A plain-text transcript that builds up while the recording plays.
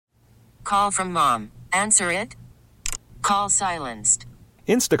Call from mom. Answer it. Call silenced.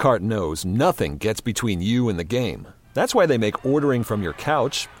 Instacart knows nothing gets between you and the game. That's why they make ordering from your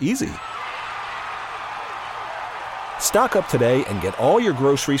couch easy. Stock up today and get all your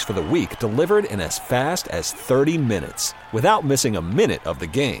groceries for the week delivered in as fast as 30 minutes without missing a minute of the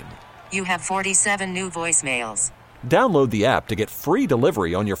game. You have 47 new voicemails. Download the app to get free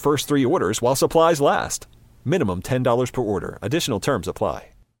delivery on your first 3 orders while supplies last. Minimum $10 per order. Additional terms apply.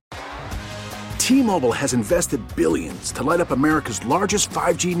 T-Mobile has invested billions to light up America's largest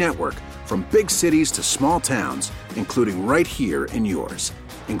 5G network, from big cities to small towns, including right here in yours.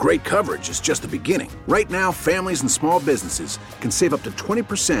 And great coverage is just the beginning. Right now, families and small businesses can save up to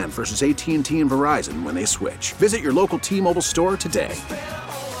 20% versus AT&T and Verizon when they switch. Visit your local T-Mobile store today.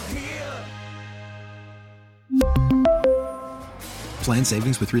 Plan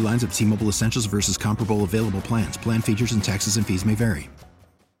savings with 3 lines of T-Mobile Essentials versus comparable available plans. Plan features and taxes and fees may vary.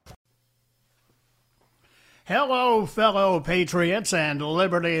 Hello, fellow patriots and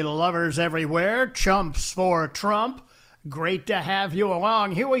liberty lovers everywhere. Chumps for Trump. Great to have you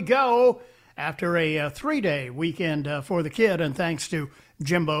along. Here we go. After a 3-day weekend for the kid, and thanks to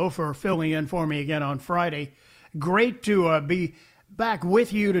Jimbo for filling in for me again on Friday. Great to be back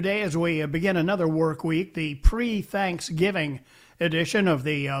with you today as we begin another work week, the pre-Thanksgiving edition of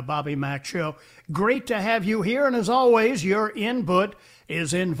the Bobby Mack Show. Great to have you here, and as always, your input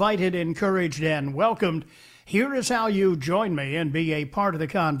is invited, encouraged, and welcomed. Here is how you join me and be a part of the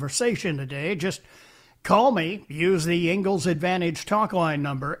conversation today. Just call me. Use the Ingalls Advantage talk line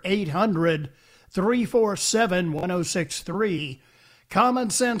number, 800-347-1063. Common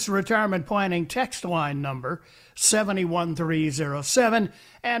Sense Retirement Planning text line number, 71307.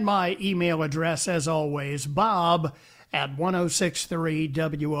 And my email address, as always,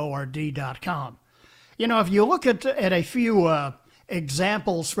 bob@1063word.com. You know, if you look at a few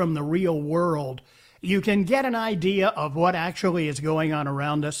examples from the real world, you can get an idea of what actually is going on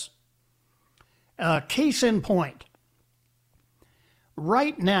around us. Case in point,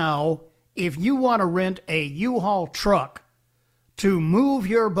 right now, if you want to rent a U-Haul truck to move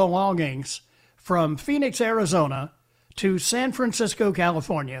your belongings from Phoenix, Arizona to San Francisco,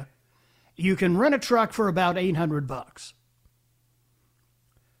 California, you can rent a truck for about $800.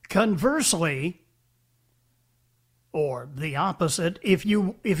 Conversely, or the opposite, if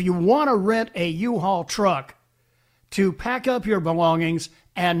you want to rent a U-Haul truck to pack up your belongings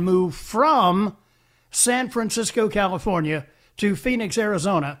and move from San Francisco, California to Phoenix,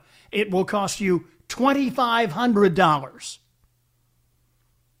 Arizona, it will cost you $2,500.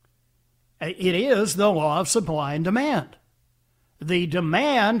 It is the law of supply and demand. The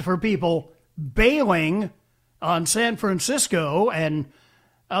demand for people bailing on San Francisco and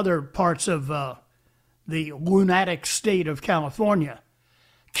other parts of the lunatic state of California.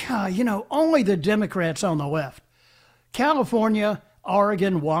 God, you know, only the Democrats on the left. California,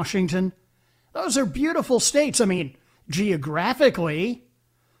 Oregon, Washington, those are beautiful states. I mean, geographically,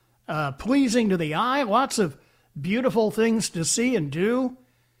 pleasing to the eye, lots of beautiful things to see and do.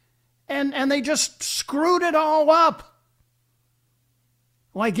 And they just screwed it all up.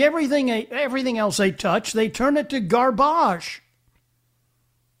 Like everything else they touch, they turn it to garbage.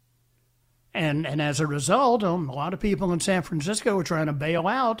 And as a result, a lot of people in San Francisco are trying to bail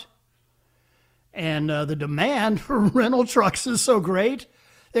out. And the demand for rental trucks is so great,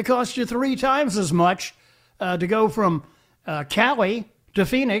 it costs you 3 times as much to go from Cali to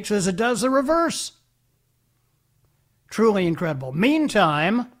Phoenix as it does the reverse. Truly incredible.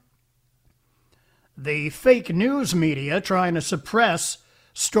 Meantime, the fake news media trying to suppress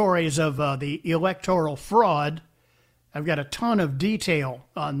stories of the electoral fraud. I've got a ton of detail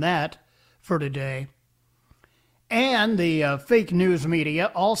on that for today. And the fake news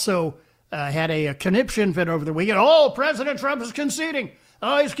media also had a conniption fit over the weekend. Oh, President Trump is conceding.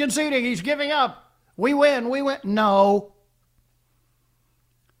 Oh, he's conceding. He's giving up. We win. We win. No.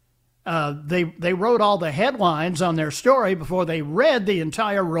 They wrote all the headlines on their story before they read the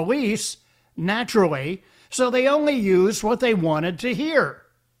entire release, naturally, so they only used what they wanted to hear.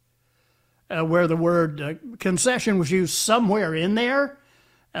 Where the word concession was used somewhere in there,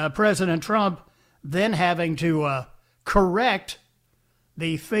 President Trump then having to correct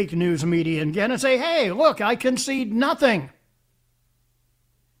the fake news media again and say, hey, look, I concede nothing.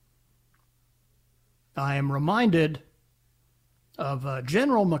 I am reminded of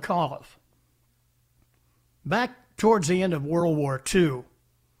General McAuliffe. Back towards the end of World War II,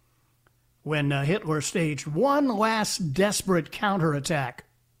 when Hitler staged one last desperate counterattack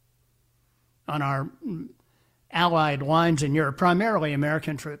on our Allied lines in Europe, primarily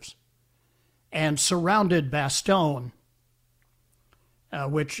American troops, and surrounded Bastogne,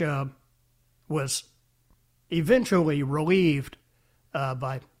 which was eventually relieved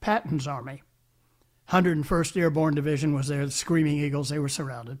by Patton's army. 101st Airborne Division was there, the Screaming Eagles, they were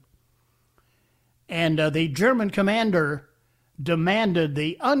surrounded. And the German commander demanded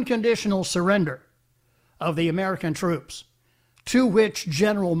the unconditional surrender of the American troops, to which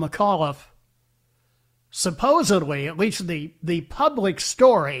General McAuliffe, supposedly, at least the public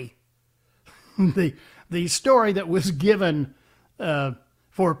story, the story that was given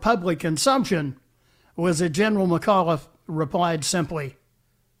for public consumption, was that General McAuliffe replied simply,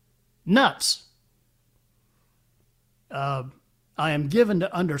 "Nuts." I am given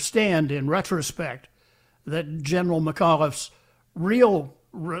to understand in retrospect that General McAuliffe's real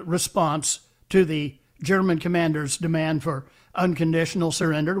response to the German commander's demand for unconditional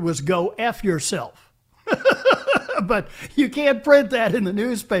surrender was "Go F yourself." But you can't print that in the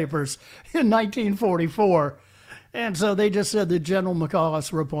newspapers in 1944. And so they just said that General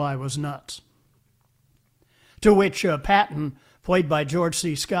McAuliffe's reply was nuts. To which Patton, played by George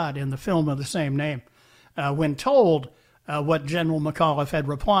C. Scott in the film of the same name, when told what General McAuliffe had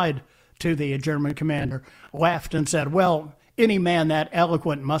replied to the German commander, laughed and said, "Well, any man that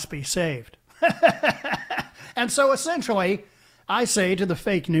eloquent must be saved." And so essentially, I say to the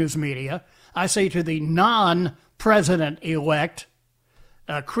fake news media, I say to the non-president-elect,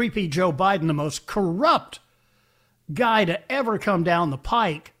 creepy Joe Biden, the most corrupt guy to ever come down the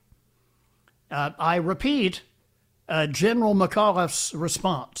pike, I repeat, General McAuliffe's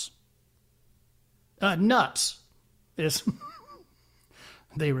response. Nuts is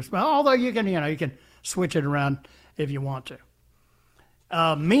the response. Although you can switch it around if you want to.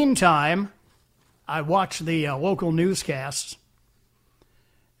 Meantime, I watch the local newscasts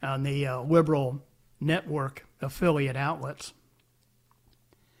on the liberal network affiliate outlets.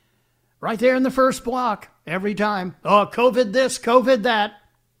 Right there in the first block, every time. Oh, COVID this, COVID that.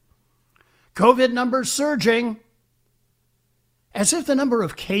 COVID numbers surging. As if the number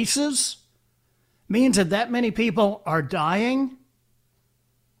of cases means that many people are dying.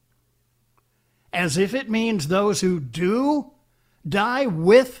 As if it means those who do die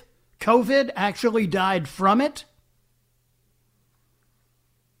with COVID actually died from it.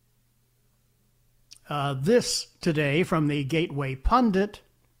 This today from the Gateway Pundit.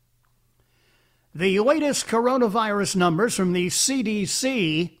 The latest coronavirus numbers from the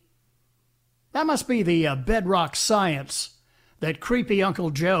CDC, that must be the bedrock science that creepy Uncle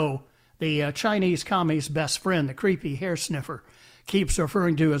Joe, the Chinese commie's best friend, the creepy hair sniffer, keeps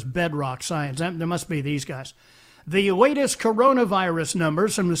referring to as bedrock science. There must be these guys. The latest coronavirus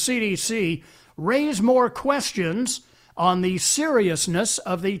numbers from the CDC raise more questions on the seriousness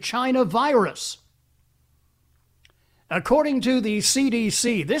of the China virus. According to the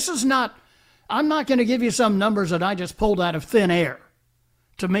CDC, this is not, I'm not going to give you some numbers that I just pulled out of thin air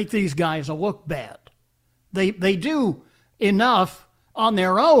to make these guys look bad. They do enough on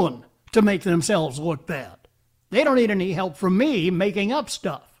their own to make themselves look bad. They don't need any help from me making up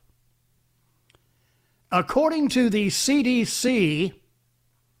stuff. According to the CDC,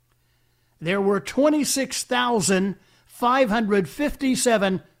 there were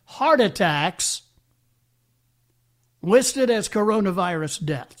 26,557 heart attacks listed as coronavirus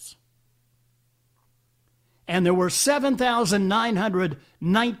deaths. And there were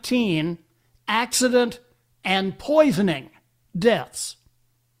 7,919 accident and poisoning deaths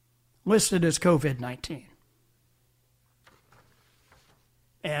listed as COVID-19.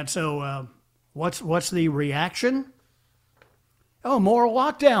 And so what's the reaction? Oh, more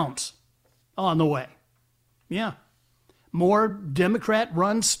lockdowns on the way. Yeah. More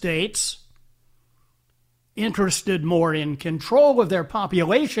Democrat-run states interested more in control of their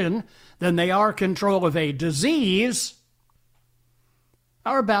population than they are control of a disease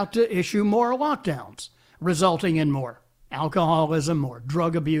are about to issue more lockdowns, resulting in more alcoholism, more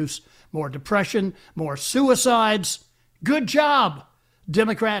drug abuse, more depression, more suicides. Good job,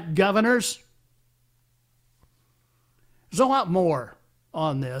 Democrat governors. There's a lot more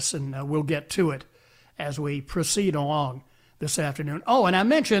on this, and we'll get to it as we proceed along this afternoon. Oh, and I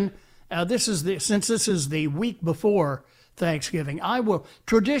mentioned since this is the week before Thanksgiving, I will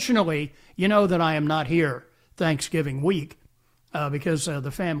traditionally, you know that I am not here Thanksgiving week because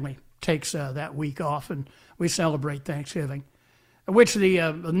the family takes that week off and we celebrate Thanksgiving, which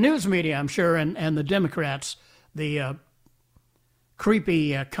the news media, I'm sure, and the Democrats, the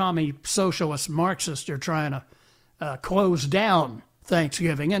creepy commie socialist Marxists are trying to close down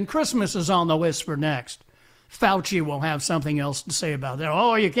Thanksgiving, and Christmas is on the list for next. Fauci will have something else to say about that.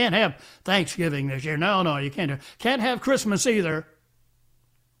 Oh, you can't have Thanksgiving this year. No, you can't. Can't have Christmas either.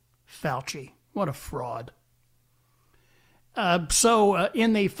 Fauci, what a fraud. So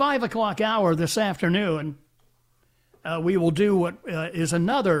in the 5 o'clock hour this afternoon, we will do what is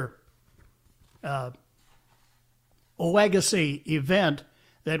another legacy event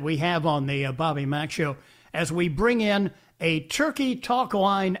that we have on the Bobby Mack Show, as we bring in a turkey talk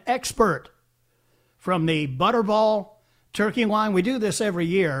line expert from the Butterball Turkey Line. We do this every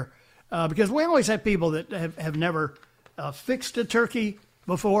year because we always have people that have never fixed a turkey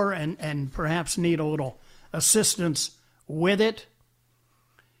before and perhaps need a little assistance with it.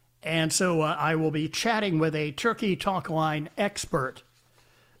 And so I will be chatting with a turkey talk line expert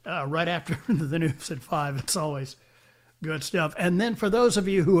right after the news at 5. It's always good stuff. And then for those of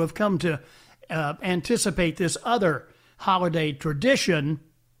you who have come to anticipate this other holiday tradition,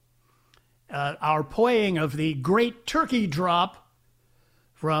 our playing of the Great Turkey Drop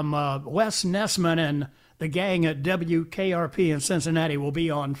from Wes Nessman and the gang at WKRP in Cincinnati will be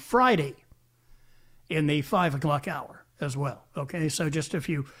on Friday in the 5 o'clock hour as well. Okay, so just a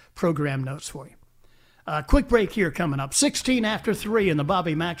few program notes for you. Quick break here coming up. 16 after 3 in the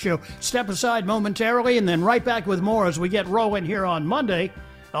Bobby Mack Show. Step aside momentarily and then right back with more as we get rolling here on Monday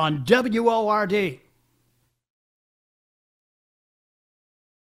on WORD.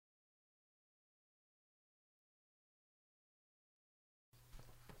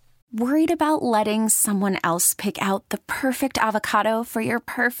 Worried about letting someone else pick out the perfect avocado for your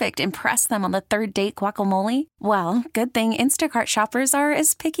perfect impress them on the third date guacamole? Well, good thing Instacart shoppers are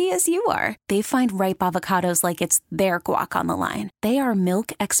as picky as you are. They find ripe avocados like it's their guac on the line. They are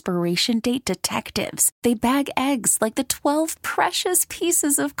milk expiration date detectives. They bag eggs like the 12 precious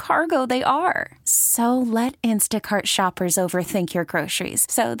pieces of cargo they are. So let Instacart shoppers overthink your groceries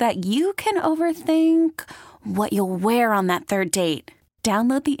so that you can overthink what you'll wear on that third date.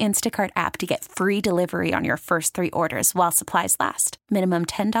 Download the Instacart app to get free delivery on your first 3 orders while supplies last. Minimum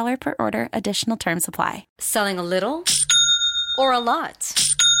 $10 per order. Additional terms apply. Selling a little or a lot?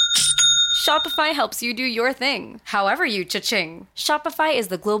 Shopify helps you do your thing, however you cha-ching. Shopify is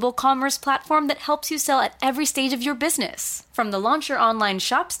the global commerce platform that helps you sell at every stage of your business. From the launch your online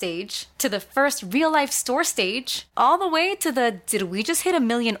shop stage, to the first real-life store stage, all the way to the did we just hit 1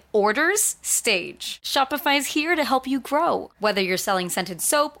 million orders stage. Shopify's here to help you grow. Whether you're selling scented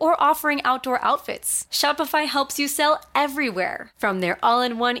soap or offering outdoor outfits, Shopify helps you sell everywhere. From their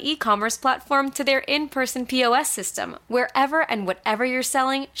all-in-one e-commerce platform to their in-person POS system, wherever and whatever you're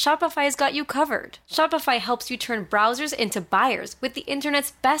selling, Shopify's got you covered. Shopify helps you turn browsers into buyers with the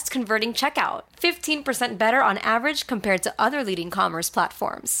internet's best converting checkout. 15% better on average compared to other leading commerce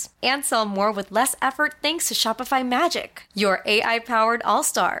platforms. And sell more with less effort thanks to Shopify Magic, your AI-powered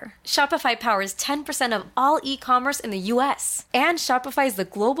all-star. Shopify powers 10% of all e-commerce in the U.S. And Shopify is the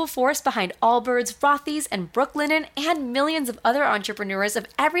global force behind Allbirds, Rothy's, and Brooklinen, and millions of other entrepreneurs of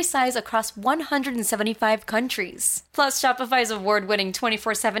every size across 175 countries. Plus, Shopify's award-winning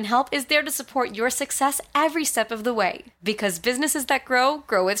 24/7 help is there to support your success every step of the way. Because businesses that grow,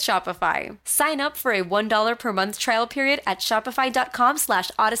 grow with Shopify. Sign up for a $1 per month trial period at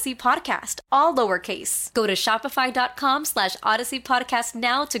shopify.com/Odyssey Podcast, all lowercase. Go to shopify.com/Odyssey Podcast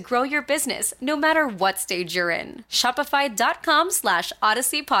now to grow your business, no matter what stage you're in.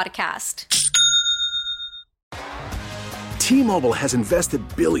 Shopify.com/Odyssey Podcast. T-Mobile has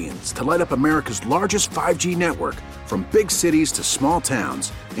invested billions to light up America's largest 5G network, from big cities to small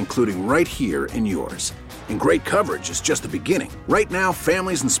towns, including right here in yours. And great coverage is just the beginning. Right now,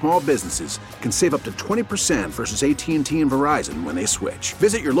 families and small businesses can save up to 20% versus AT&T and Verizon when they switch.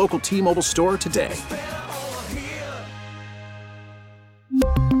 Visit your local T-Mobile store today.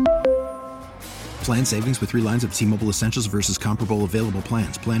 Plan savings with 3 lines of T-Mobile Essentials versus comparable available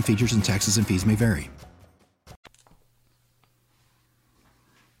plans. Plan features and taxes and fees may vary.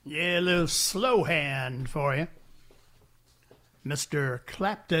 Yeah, a little slow hand for you, Mr.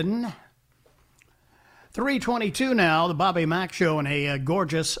 Clapton. 3:22 now, the Bobby Mack Show on a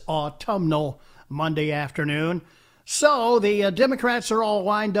gorgeous autumnal Monday afternoon. So the Democrats are all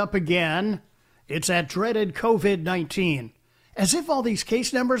lined up again. It's that dreaded COVID-19. As if all these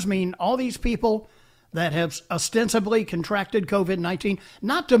case numbers mean all these people that have ostensibly contracted COVID-19,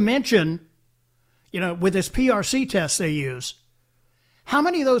 not to mention, with this PRC test they use, how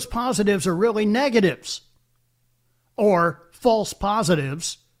many of those positives are really negatives or false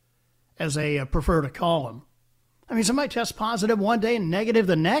positives, as they prefer to call them? I mean, somebody tests positive one day and negative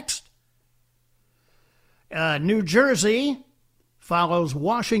the next. New Jersey follows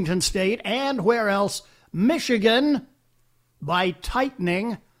Washington State and where else? Michigan, by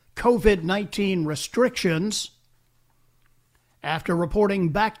tightening COVID-19 restrictions after reporting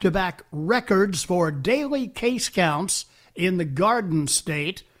back-to-back records for daily case counts in the Garden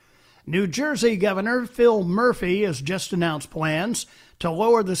State. New Jersey Governor Phil Murphy has just announced plans to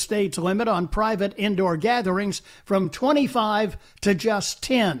lower the state's limit on private indoor gatherings from 25 to just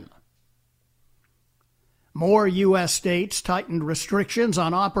 10. More U.S. states tightened restrictions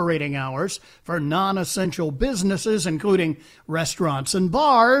on operating hours for non-essential businesses, including restaurants and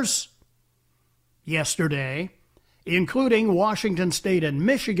bars, yesterday, including Washington State and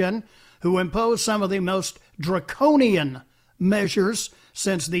Michigan, who imposed some of the most draconian measures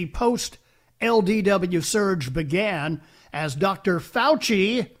since the post-LDW surge began, as Dr.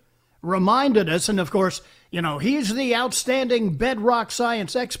 Fauci reminded us. And of course, you know, he's the outstanding bedrock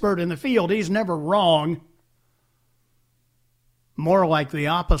science expert in the field. He's never wrong. More like the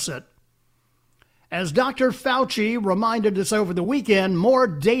opposite. As Dr. Fauci reminded us over the weekend, more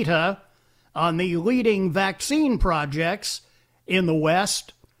data on the leading vaccine projects in the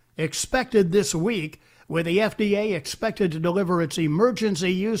West expected this week, with the FDA expected to deliver its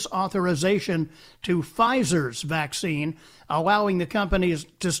emergency use authorization to Pfizer's vaccine, allowing the companies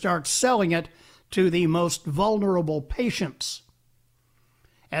to start selling it to the most vulnerable patients.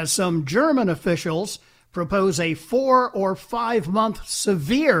 As some German officials propose a 4 or 5 month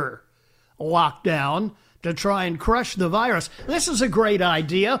severe lockdown to try and crush the virus. This is a great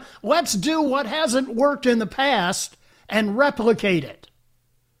idea. Let's do what hasn't worked in the past and replicate it.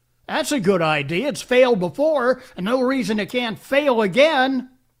 That's a good idea. It's failed before, and no reason it can't fail again.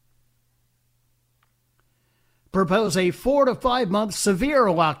 Propose a 4 to 5 month severe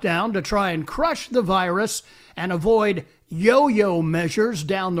lockdown to try and crush the virus and avoid yo-yo measures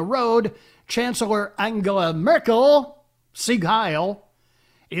down the road. Chancellor Angela Merkel, Sieg Heil,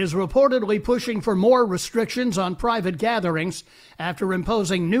 is reportedly pushing for more restrictions on private gatherings after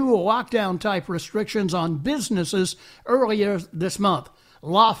imposing new lockdown-type restrictions on businesses earlier this month.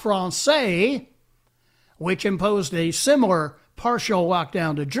 La France, which imposed a similar partial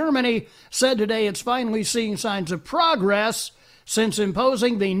lockdown to Germany, said today it's finally seeing signs of progress since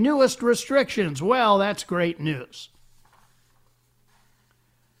imposing the newest restrictions. Well, that's great news.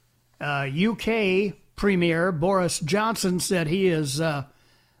 UK Premier Boris Johnson said he is, in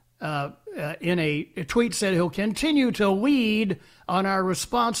a tweet, said he'll continue to lead on our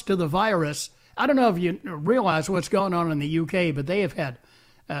response to the virus. I don't know if you realize what's going on in the UK, but they have had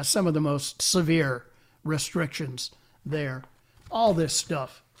some of the most severe restrictions there. All this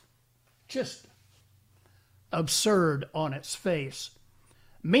stuff, just absurd on its face.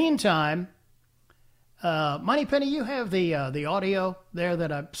 Meantime, Moneypenny, you have the audio there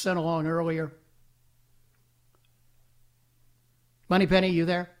that I sent along earlier. Moneypenny, you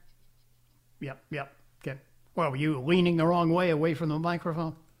there? Yep. Okay. Well, were you leaning the wrong way away from the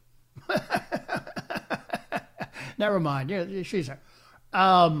microphone? Never mind. Yeah, she's there.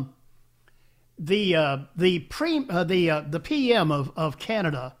 The PM of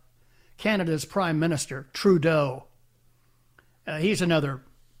Canada, Canada's Prime Minister, Trudeau, he's another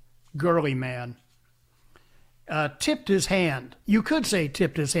girly man, tipped his hand. You could say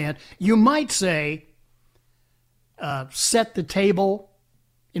tipped his hand. You might say set the table.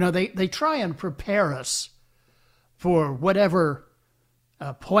 You know, they try and prepare us for whatever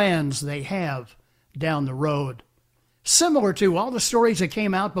plans they have down the road. Similar to all the stories that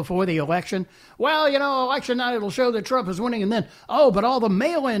came out before the election. Well, you know, election night it'll show that Trump is winning, and then, but all the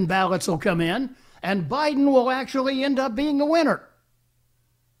mail-in ballots will come in, and Biden will actually end up being the winner.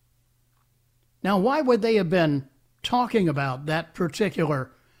 Now, why would they have been talking about that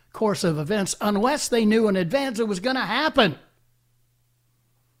particular course of events unless they knew in advance it was going to happen?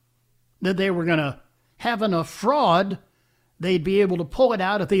 That they were going to have enough fraud, they'd be able to pull it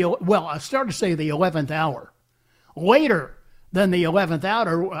out at the 11th hour. Later than the 11th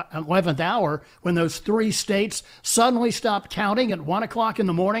hour, when those 3 states suddenly stopped counting at 1 o'clock in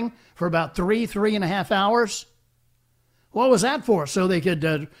the morning for about 3.5 hours. What was that for? So they could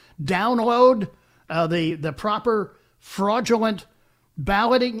download the proper fraudulent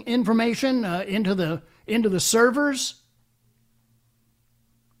balloting information into the servers?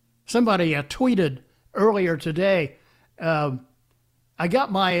 Somebody tweeted earlier today, I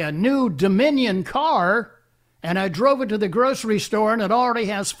got my new Dominion car, and I drove it to the grocery store, and it already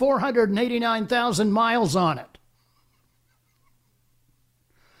has 489,000 miles on it.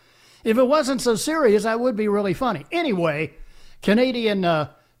 If it wasn't so serious, that would be really funny. Anyway, Canadian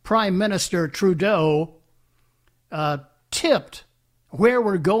Prime Minister Trudeau tipped where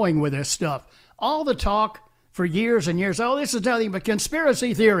we're going with this stuff. All the talk for years and years, this is nothing but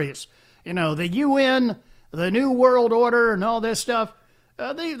conspiracy theories. You know, the UN, the New World Order, and all this stuff.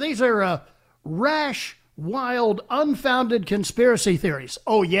 These are rash, wild, unfounded conspiracy theories.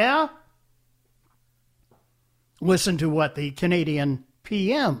 Oh, yeah? Listen to what the Canadian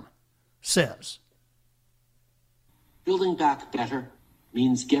PM says. Building back better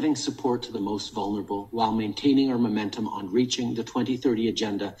means getting support to the most vulnerable while maintaining our momentum on reaching the 2030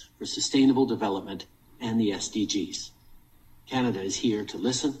 Agenda for Sustainable Development and the SDGs. Canada is here to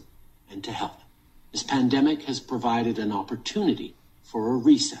listen and to help. This pandemic has provided an opportunity for a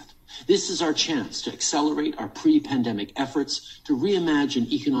reset. This is our chance to accelerate our pre-pandemic efforts to reimagine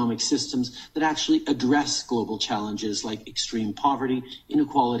economic systems that actually address global challenges like extreme poverty,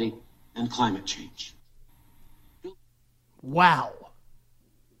 inequality, and climate change. Wow.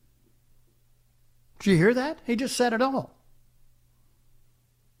 Did you hear that? He just said it all.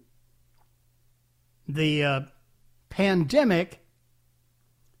 The pandemic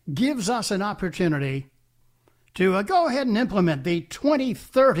gives us an opportunity to go ahead and implement the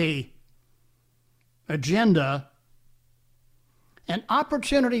 2030 agenda, an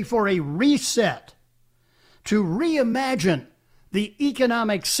opportunity for a reset, to reimagine the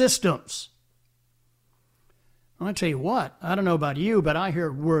economic systems. I tell you what, I don't know about you, but I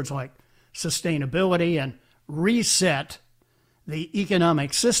hear words like sustainability and reset the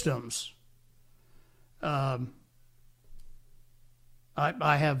economic systems. I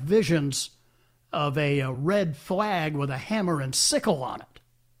have visions of a red flag with a hammer and sickle on it.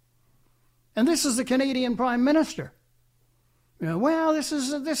 And this is the Canadian Prime Minister. Well, this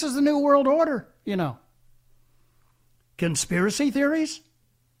is the New World Order, Conspiracy theories?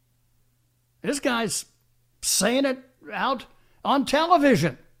 This guy's saying it out on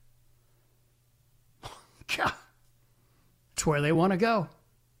television. God, it's where they want to go.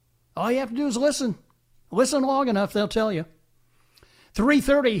 All you have to do is listen. Listen long enough, they'll tell you.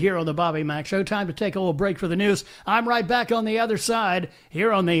 3:30 here on the Bobby Mack Show. Time to take a little break for the news. I'm right back on the other side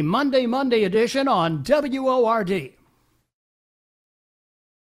here on the Monday edition on WORD.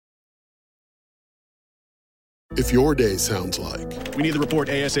 If your day sounds like we need the report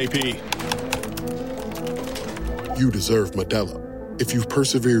ASAP, you deserve Modelo. If you've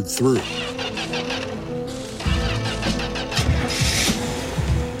persevered through,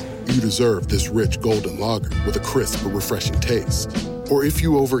 you deserve this rich golden lager with a crisp but refreshing taste. Or if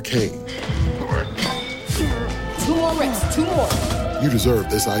you overcame. 2 more reps, 2 more. You deserve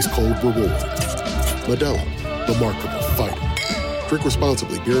this ice-cold reward. Modelo, the Remarkable Fighter. Drink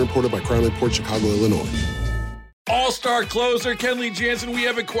responsibly. Beer imported by Crown Port Chicago, Illinois. All-star closer Kenley Jansen, we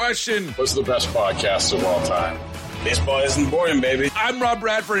have a question. What's the best podcast of all time? Baseball isn't boring, baby. I'm Rob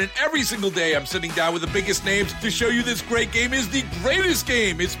Bradford, and every single day I'm sitting down with the biggest names to show you this great game is the greatest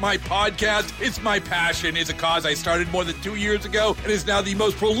game. It's my podcast. It's my passion. It's a cause I started more than 2 years ago and is now the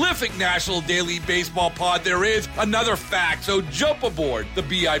most prolific national daily baseball pod there is. Another fact, so jump aboard the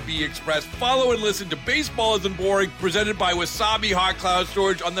BIB Express. Follow and listen to Baseball Isn't Boring, presented by Wasabi Hot Cloud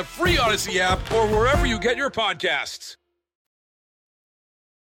Storage on the free Odyssey app or wherever you get your podcasts.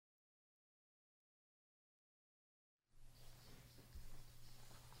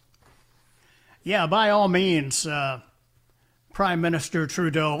 Yeah, by all means, Prime Minister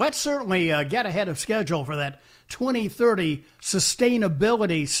Trudeau, let's certainly get ahead of schedule for that 2030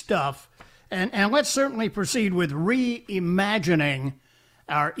 sustainability stuff, and let's certainly proceed with reimagining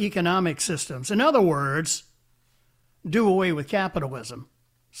our economic systems. In other words, do away with capitalism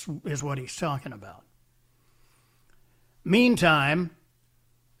is what he's talking about. Meantime,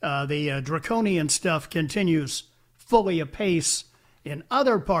 the draconian stuff continues fully apace in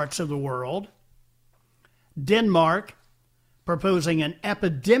other parts of the world. Denmark proposing an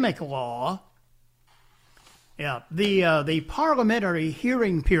epidemic law. Yeah, the parliamentary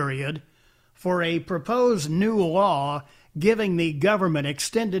hearing period for a proposed new law giving the government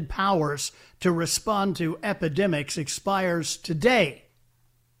extended powers to respond to epidemics expires today.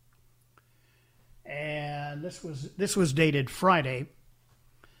 And this was dated Friday.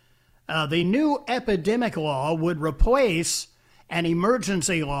 The new epidemic law would replace an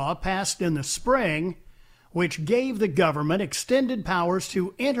emergency law passed in the spring, which gave the government extended powers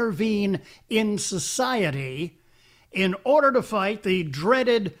to intervene in society in order to fight the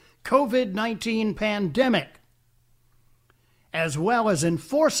dreaded COVID-19 pandemic, as well as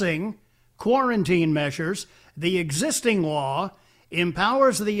enforcing quarantine measures. The existing law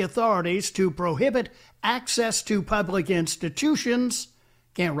empowers the authorities to prohibit access to public institutions,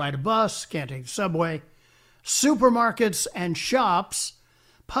 can't ride a bus, can't take the subway, supermarkets and shops,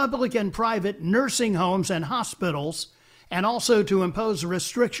 public and private nursing homes and hospitals, and also to impose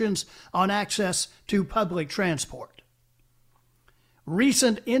restrictions on access to public transport.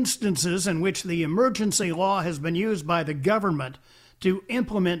 Recent instances in which the emergency law has been used by the government to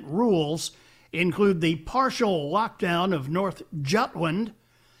implement rules include the partial lockdown of North Jutland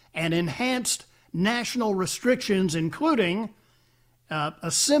and enhanced national restrictions, including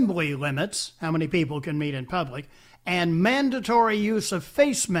assembly limits, how many people can meet in public, and mandatory use of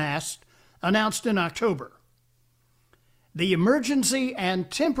face masks announced in October. The emergency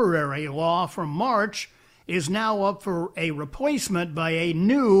and temporary law from March is now up for a replacement by a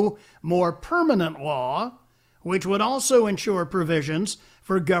new, more permanent law, which would also ensure provisions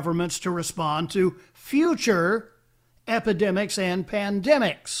for governments to respond to future epidemics and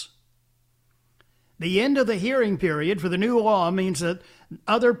pandemics. The end of the hearing period for the new law means that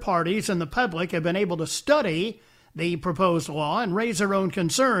other parties and the public have been able to study the proposed law and raise their own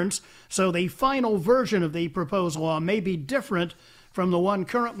concerns, so the final version of the proposed law may be different from the one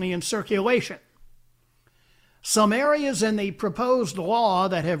currently in circulation. Some areas in the proposed law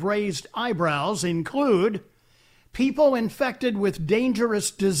that have raised eyebrows include people infected with dangerous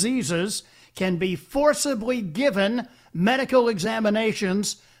diseases can be forcibly given medical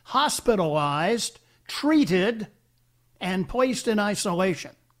examinations, hospitalized, treated, and placed in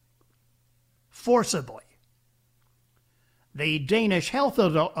isolation. Forcibly. The Danish Health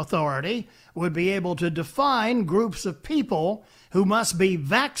Authority would be able to define groups of people who must be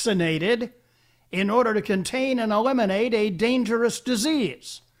vaccinated in order to contain and eliminate a dangerous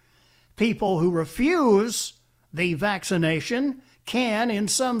disease. People who refuse the vaccination can, in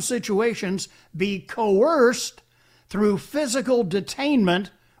some situations, be coerced through physical detainment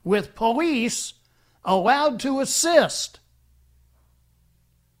with police allowed to assist.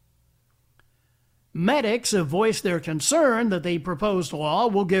 Medics have voiced their concern that the proposed law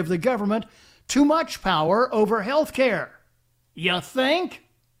will give the government too much power over health care. You think?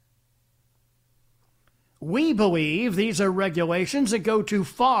 We believe these are regulations that go too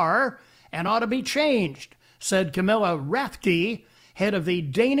far and ought to be changed, said Camilla Rathke, head of the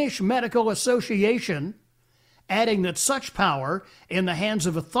Danish Medical Association, adding that such power in the hands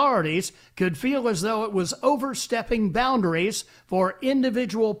of authorities could feel as though it was overstepping boundaries for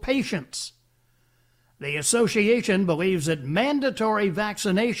individual patients. The association believes that mandatory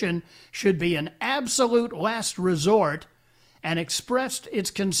vaccination should be an absolute last resort and expressed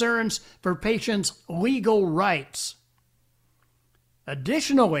its concerns for patients' legal rights.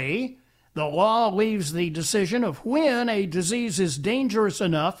 Additionally, the law leaves the decision of when a disease is dangerous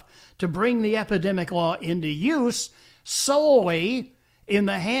enough to bring the epidemic law into use solely in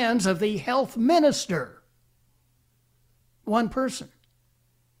the hands of the health minister. One person.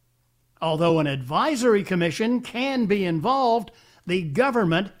 Although an advisory commission can be involved, the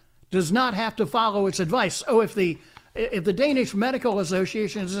government does not have to follow its advice. So if the Danish Medical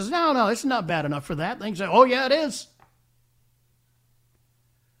Association says, no, it's not bad enough for that, they say, oh yeah, it is.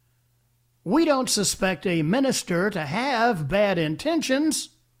 We don't suspect a minister to have bad intentions,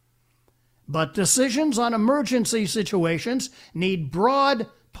 but decisions on emergency situations need broad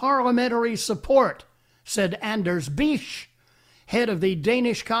parliamentary support, said Anders Bisch, head of the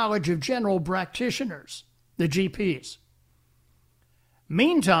Danish College of General Practitioners, the GPs.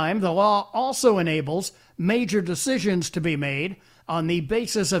 Meantime, the law also enables major decisions to be made on the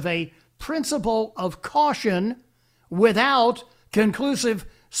basis of a principle of caution without conclusive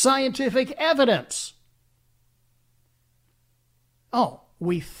scientific evidence. Oh,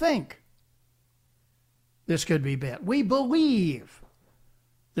 we think this could be bad. We believe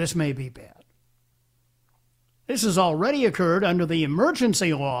this may be bad. This has already occurred under the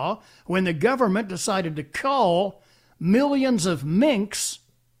emergency law when the government decided to cull millions of minks,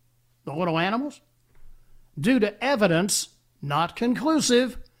 the little animals, due to evidence, not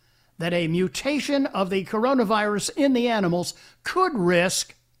conclusive, that a mutation of the coronavirus in the animals could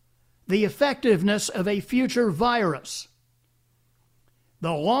risk the effectiveness of a future virus.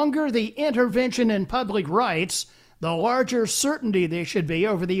 The longer the intervention in public rights, the larger certainty there should be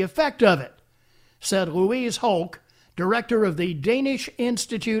over the effect of it, said Louise Holck, director of the Danish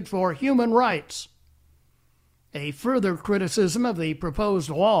Institute for Human Rights. A further criticism of the proposed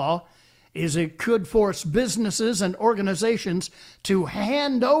law is it could force businesses and organizations to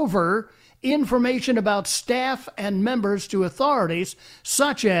hand over information about staff and members to authorities,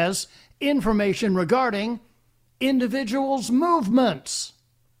 such as information regarding individuals' movements.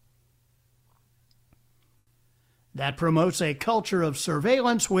 That promotes a culture of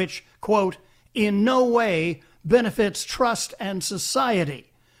surveillance which, quote, in no way benefits trust and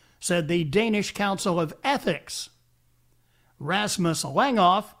society, said the Danish Council of Ethics. Rasmus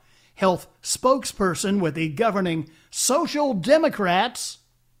Langhoff, health spokesperson with the governing Social Democrats,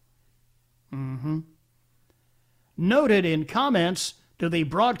 noted in comments to the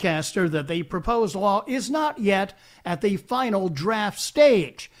broadcaster that the proposed law is not yet at the final draft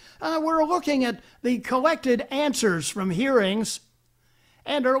stage. We're looking at the collected answers from hearings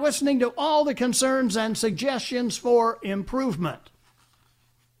and are listening to all the concerns and suggestions for improvement.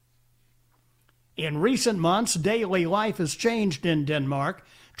 In recent months, daily life has changed in Denmark.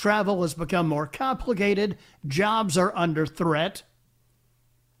 Travel has become more complicated. Jobs are under threat.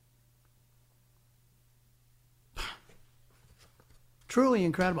 Truly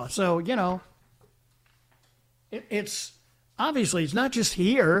incredible. So, you know, it's obviously, it's not just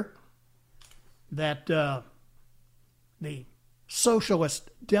here that the socialist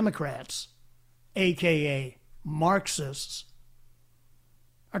Democrats, a.k.a. Marxists,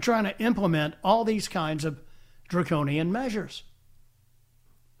 are trying to implement all these kinds of draconian measures.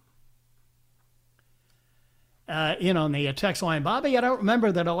 In on the text line, Bobby, I don't remember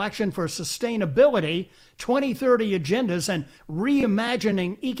that election for sustainability, 2030 agendas, and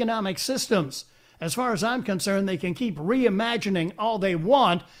reimagining economic systems. As far as I'm concerned, they can keep reimagining all they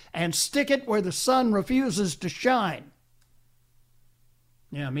want and stick it where the sun refuses to shine.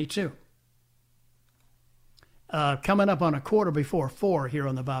 Yeah, me too. Coming up on 4:15 here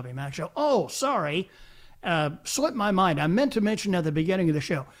on the Bobby Mack Show. Oh, sorry. Slipped my mind. I meant to mention at the beginning of the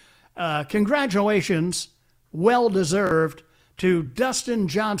show. Congratulations, well-deserved, to Dustin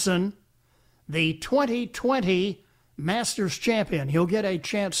Johnson, the 2020 Masters champion. He'll get a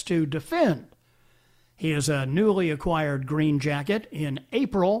chance to defend his newly acquired green jacket in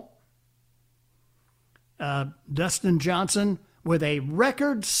April. Dustin Johnson with a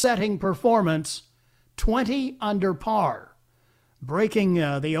record-setting performance, 20 under par, breaking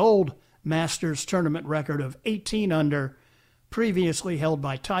the old Masters tournament record of 18 under, previously held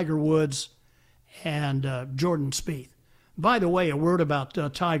by Tiger Woods and Jordan Spieth. By the way, a word about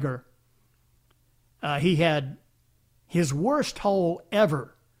Tiger. He had his worst hole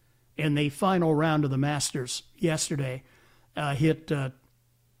ever in the final round of the Masters yesterday. Hit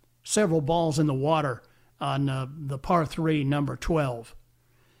several balls in the water on the par 3, number 12,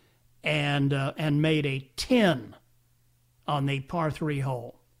 and made a 10 on the par 3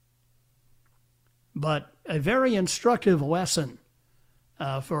 hole. But a very instructive lesson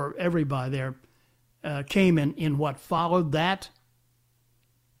for everybody there came in what followed that,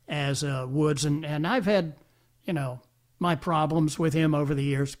 as Woods, and I've had, you know, my problems with him over the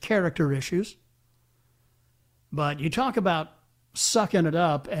years, character issues. But you talk about sucking it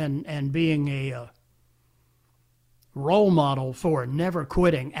up and being a role model for never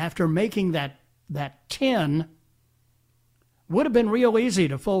quitting. After making that 10, would have been real easy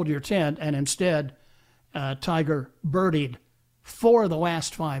to fold your tent, and instead Tiger birdied 4 of the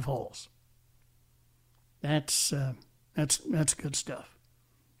last 5 holes. That's good stuff.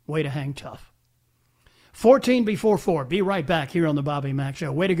 Way to hang tough. 14 before 4. Be right back here on the Bobby Mack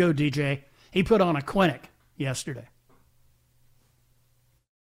Show. Way to go, DJ. He put on a clinic yesterday.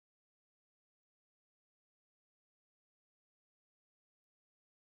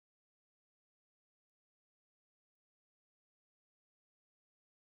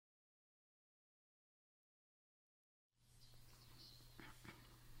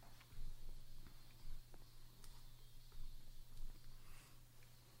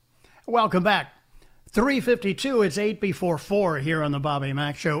 Welcome back. 3:52, it's 8 before 4 here on the Bobby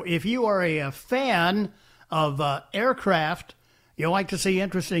Mack Show. If you are a fan of aircraft, you like to see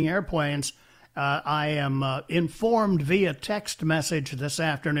interesting airplanes, I am informed via text message this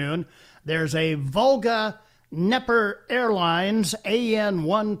afternoon. There's a Volga Nepper Airlines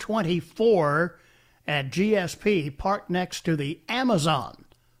AN-124 at GSP parked next to the Amazon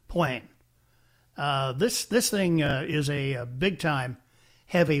plane. This thing is a big-time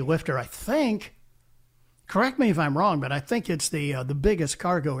heavy lifter, I think. Correct me if I'm wrong, but I think it's the biggest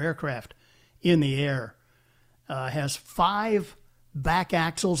cargo aircraft in the air. Has 5 back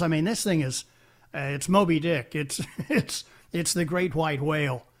axles. I mean, this thing is it's Moby Dick. It's the great white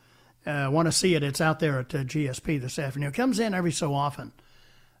whale. Want to see it? It's out there at GSP this afternoon. It comes in every so often.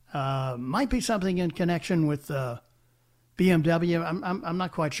 Might be something in connection with BMW. I'm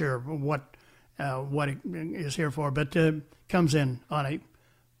not quite sure what it is here for, but comes in on a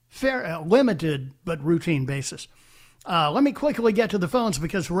fair, limited but routine basis. Let me quickly get to the phones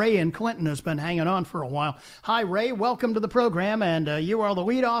because Ray in Clinton has been hanging on for a while. Hi, Ray. Welcome to the program, and you are the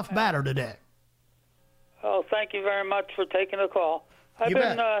leadoff batter today. Oh, thank you very much for taking the call. I've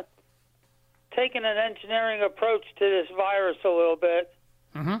been taking an engineering approach to this virus a little bit,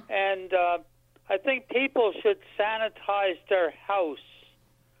 and I think people should sanitize their house.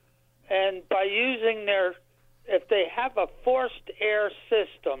 And by using if they have a forced air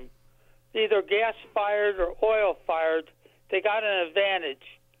system, either gas-fired or oil-fired, they got an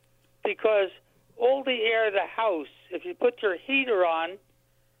advantage. Because all the air of the house, if you put your heater on,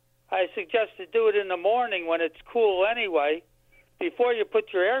 I suggest to do it in the morning when it's cool anyway, before you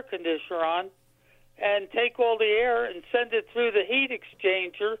put your air conditioner on, and take all the air and send it through the heat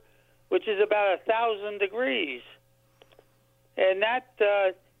exchanger which is about 1,000 degrees. And that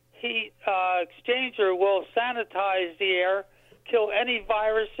heat exchanger will sanitize the air, kill any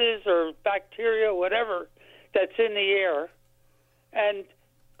viruses or bacteria, whatever, that's in the air, and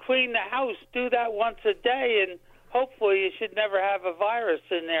clean the house. Do that once a day, and hopefully you should never have a virus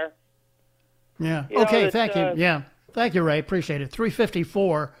in there. Yeah. Okay, thank you. Yeah. Thank you, Ray. Appreciate it.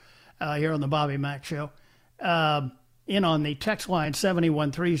 354 here on the Bobby Mack Show. In on the text line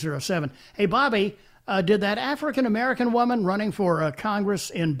 71307. Hey, Bobby, did that African-American woman running for Congress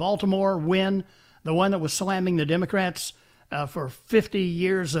in Baltimore win, the one that was slamming the Democrats for 50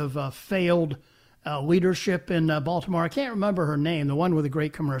 years of failed leadership in Baltimore? I can't remember her name, the one with the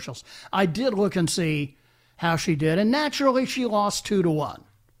great commercials. I did look and see how she did, and naturally she lost 2-1,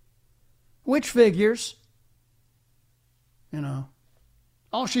 which figures. You know,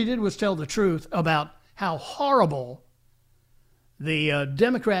 all she did was tell the truth about how horrible the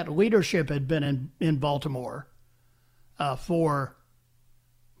Democrat leadership had been in Baltimore for,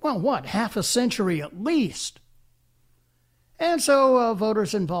 well, what, half a century at least. And so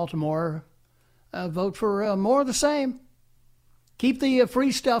voters in Baltimore vote for more of the same. Keep the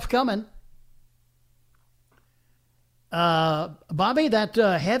free stuff coming. Bobby, that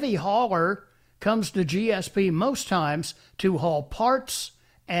heavy hauler comes to GSP most times to haul parts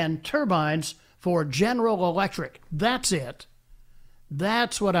and turbines for General Electric. That's it.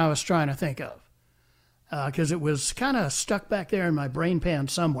 That's what I was trying to think of, because it was kind of stuck back there in my brain pan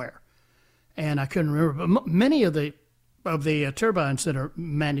somewhere, and I couldn't remember. But many of the turbines that are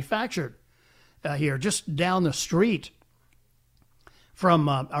manufactured here, just down the street from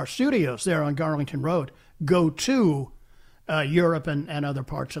our studios there on Garlington Road, go to Europe and other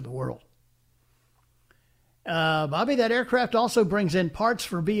parts of the world. Bobby, that aircraft also brings in parts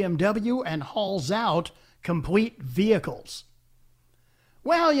for BMW and hauls out complete vehicles.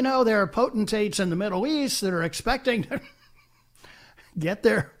 Well, you know, there are potentates in the Middle East that are expecting to get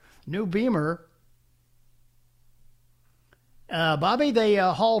their new Beamer. Bobby, they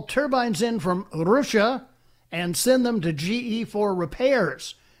haul turbines in from Russia and send them to GE for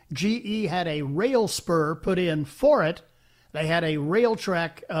repairs. GE had a rail spur put in for it. They had a rail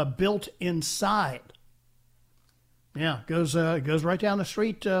track built inside. Yeah, goes right down the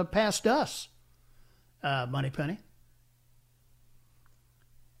street past us, Moneypenny.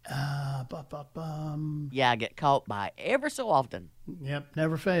 Yeah, I get caught by ever so often. Yep,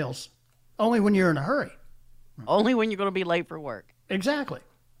 never fails. Only when you're in a hurry. Only when you're going to be late for work. Exactly.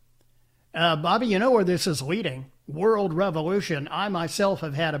 Bobby, you know where this is leading. World revolution. I myself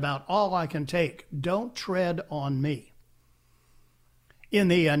have had about all I can take. Don't tread on me. In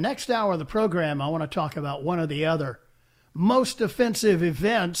the next hour of the program, I want to talk about one of the other most offensive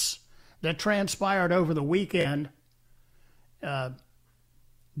events that transpired over the weekend.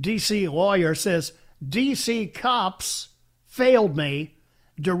 D.C. lawyer says D.C. cops failed me,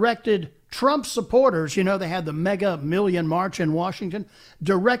 directed Trump supporters, you know, they had the Mega Million March in Washington,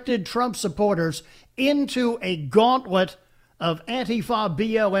 directed Trump supporters into a gauntlet of Antifa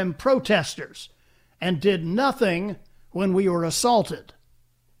BLM protesters and did nothing when we were assaulted.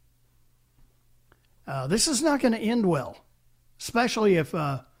 This is not going to end well, especially if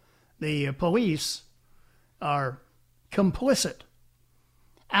the police are complicit.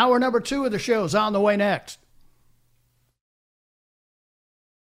 Hour number 2 of the show is on the way next.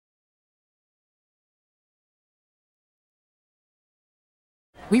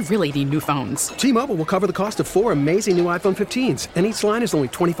 We really need new phones. T-Mobile will cover the cost of 4 amazing new iPhone 15s, and each line is only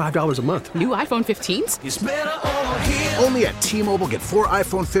 $25 a month. New iPhone 15s? It's better over here. Only at T-Mobile, get 4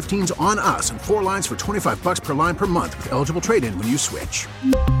 iPhone 15s on us and 4 lines for $25 per line per month with eligible trade-in when you switch.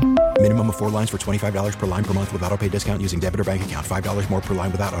 Minimum of 4 lines for $25 per line per month with autopay discount using debit or bank account. $5 more per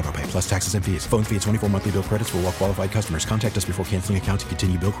line without autopay, plus taxes and fees. Phone fee at 24 monthly bill credits for well-qualified customers. Contact us before canceling account to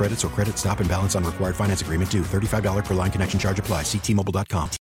continue bill credits or credit stop and balance on required finance agreement due. $35 per line connection charge applies. See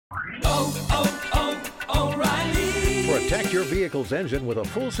T-Mobile.com. O'Reilly. Protect your vehicle's engine with a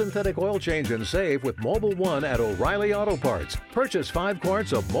full synthetic oil change and save with Mobil 1 at O'Reilly Auto Parts. Purchase 5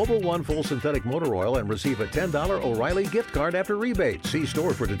 quarts of Mobil 1 full synthetic motor oil and receive a $10 O'Reilly gift card after rebate. See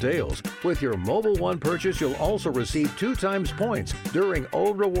store for details. With your Mobil 1 purchase, you'll also receive 2 times points during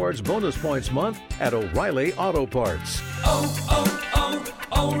O Rewards Bonus Points Month at O'Reilly Auto Parts.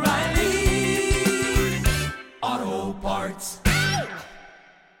 O'Reilly Auto Parts.